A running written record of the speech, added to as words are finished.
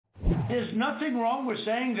There's nothing wrong with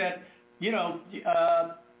saying that,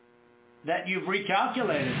 that you've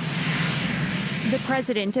recalculated. The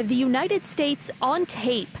President of the United States on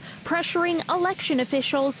tape, pressuring election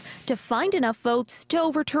officials to find enough votes to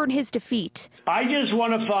overturn his defeat. I just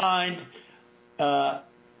want to find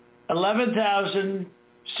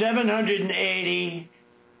 11,780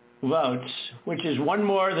 votes, which is one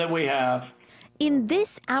more than we have. In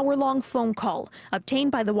this hour-long phone call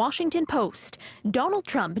obtained by the Washington Post, Donald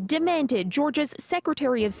Trump demanded Georgia's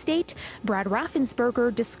Secretary of State, Brad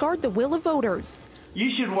Raffensperger, discard the will of voters. You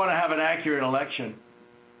should want to have an accurate election,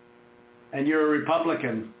 and you're a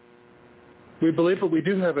Republican. We believe that we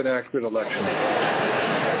do have an accurate election.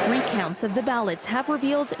 Recounts of the ballots have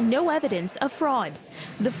revealed no evidence of fraud.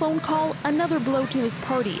 The phone call, another blow to his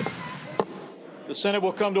party. The Senate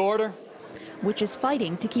will come to order, which is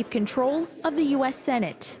fighting to keep control of the U.S.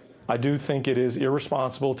 Senate. I do think it is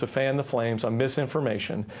irresponsible to fan the flames on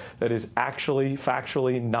misinformation that is actually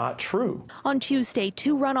factually not true. On Tuesday,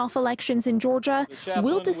 2 runoff elections in Georgia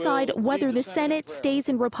will decide whether the Senate stays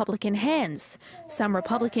in Republican hands. Some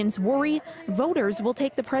Republicans worry voters will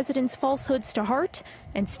take the president's falsehoods to heart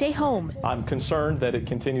and stay home. I'm concerned that it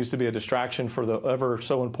continues to be a distraction for the ever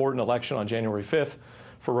so important election on January 5th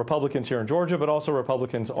for Republicans here in Georgia, but also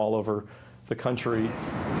Republicans all over the country.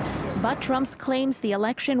 But Trump's claims the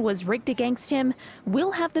election was rigged against him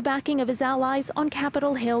will have the backing of his allies on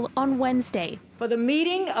Capitol Hill on Wednesday. For the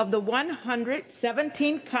meeting of the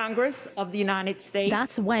 117th Congress of the United States.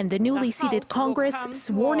 That's when the newly seated Congress,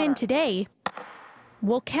 sworn in today,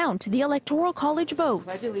 will count the Electoral College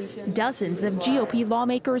votes. Dozens of GOP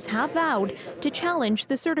lawmakers have vowed to challenge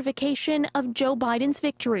the certification of Joe Biden's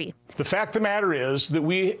victory. The fact of the matter is that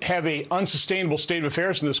we have an unsustainable state of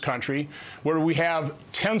affairs in this country where we have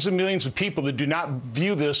tens of millions of people that do not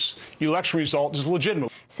view this election result as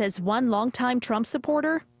legitimate. Says one longtime Trump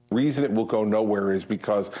supporter. The reason it will go nowhere is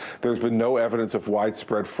because there's been no evidence of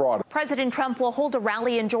widespread fraud. President Trump will hold a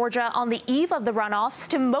rally in Georgia on the eve of the runoffs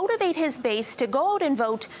to motivate his base to go out and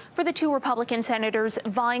vote for the 2 Republican senators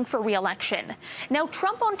vying for re-election. Now,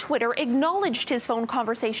 Trump on Twitter acknowledged his phone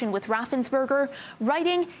conversation with Raffensperger,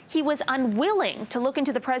 writing he was unwilling to look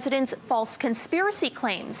into the president's false conspiracy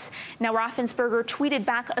claims. Now, Raffensperger tweeted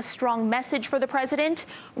back a strong message for the president,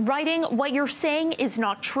 writing, "What you're saying is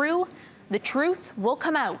not true. The truth will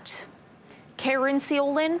come out." Caryn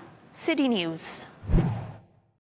Ceolin, City News.